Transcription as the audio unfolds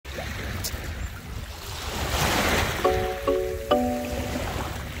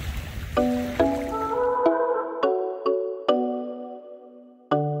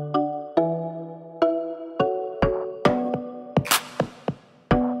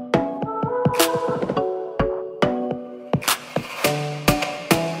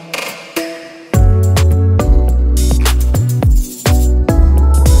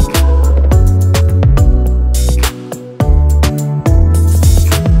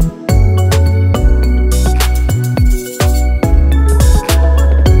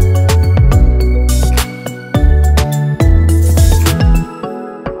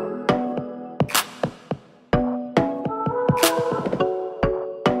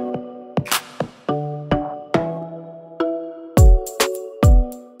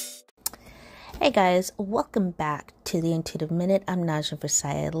guys, welcome back to the Intuitive Minute. I'm Najma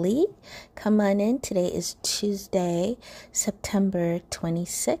Versailles Lee. Come on in. Today is Tuesday, September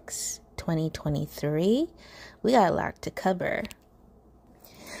 26, 2023. We got a lot to cover.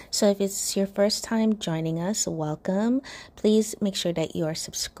 So if it's your first time joining us, welcome. Please make sure that you are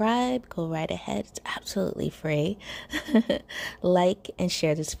subscribed. Go right ahead. It's absolutely free. Like and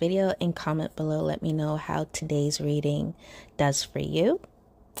share this video and comment below. Let me know how today's reading does for you.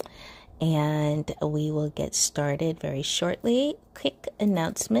 And we will get started very shortly. Quick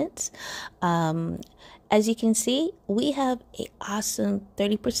announcements. As you can see, we have an awesome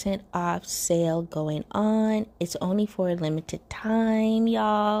 30% off sale going on. It's only for a limited time,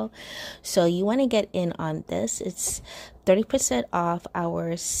 y'all. So you want to get in on this. It's 30% off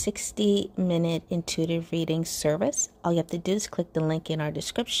our 60-minute intuitive reading service. All you have to do is click the link in our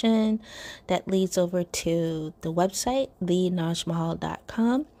description that leads over to the website,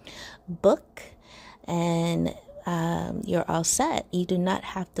 thenajmahal.com. Book, and you're all set. You do not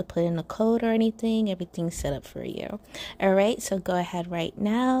have to put in a code or anything. Everything's set up for you. All right, so go ahead right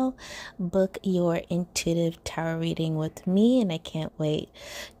now, book your intuitive tarot reading with me, and I can't wait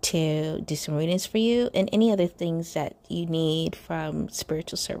to do some readings for you and any other things that you need from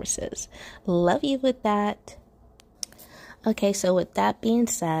spiritual services. Love you with that. Okay, so with that being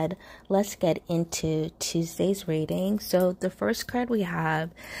said, let's get into Tuesday's reading. So the first card we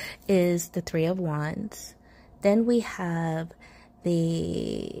have is the Three of Wands. Then we have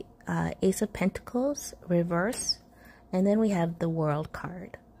the Ace of Pentacles, reverse. And then we have the World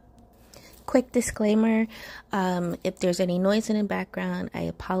card. Quick disclaimer, if there's any noise in the background, I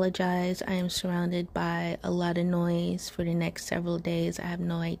apologize. I am surrounded by a lot of noise for the next several days. I have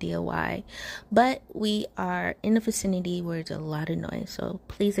no idea why, but we are in a vicinity where there's a lot of noise, so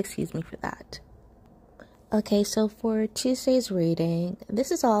please excuse me for that. Okay, so for Tuesday's reading, this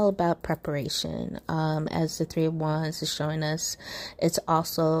is all about preparation. As the Three of Wands is showing us, it's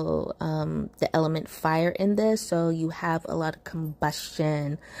also the element fire in this. So you have a lot of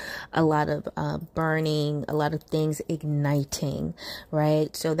combustion, a lot of burning, a lot of things igniting,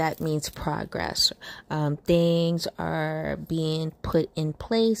 right? So that means progress. Things are being put in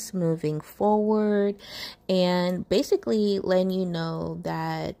place, moving forward, and basically letting you know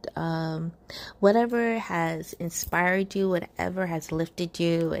that whatever has inspired you, whatever has lifted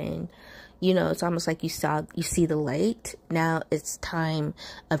you, and you know, it's almost like you see the light. Now it's time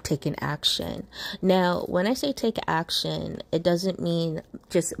of taking action. Now, when I say take action, it doesn't mean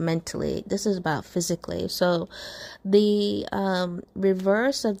just mentally. This is about physically. So the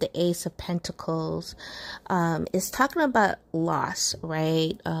reverse of the Ace of Pentacles is talking about loss,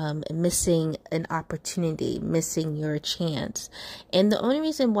 right? Missing an opportunity, missing your chance. And the only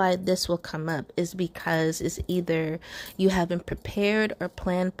reason why this will come up is because it's either you haven't prepared or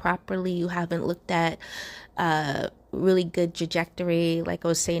planned properly. You haven't looked at really good trajectory. Like I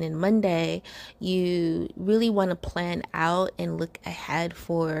was saying in Monday, you really want to plan out and look ahead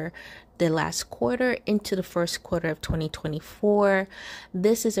for the last quarter into the first quarter of 2024.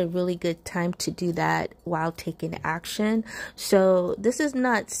 This is a really good time to do that while taking action. So this is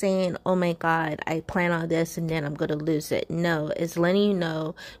not saying, oh my God, I plan on this and then I'm going to lose it. No, it's letting you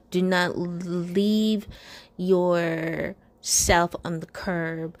know, do not leave yourself on the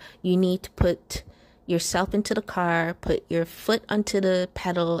curb. You need to put yourself into the car, put your foot onto the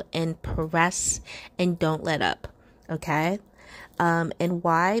pedal and press and don't let up. Okay? And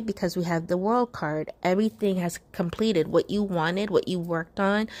why? Because we have the World card. Everything has completed. What you wanted, what you worked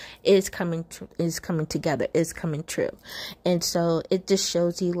on is coming together, is coming true. And so it just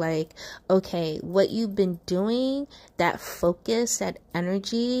shows you like, okay, what you've been doing, that focus, that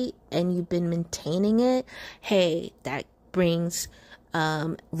energy, and you've been maintaining it, hey, that brings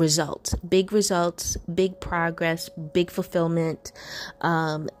results, big progress, big fulfillment,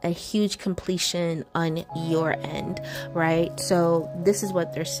 a huge completion on your end, right? So this is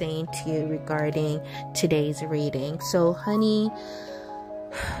what they're saying to you regarding today's reading. So honey,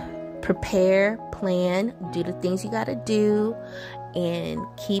 prepare, plan, do the things you got to do, and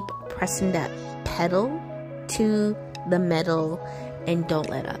keep pressing that pedal to the metal and don't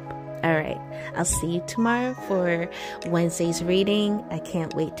let up. All right, I'll see you tomorrow for Wednesday's reading. I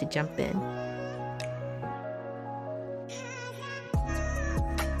can't wait to jump in.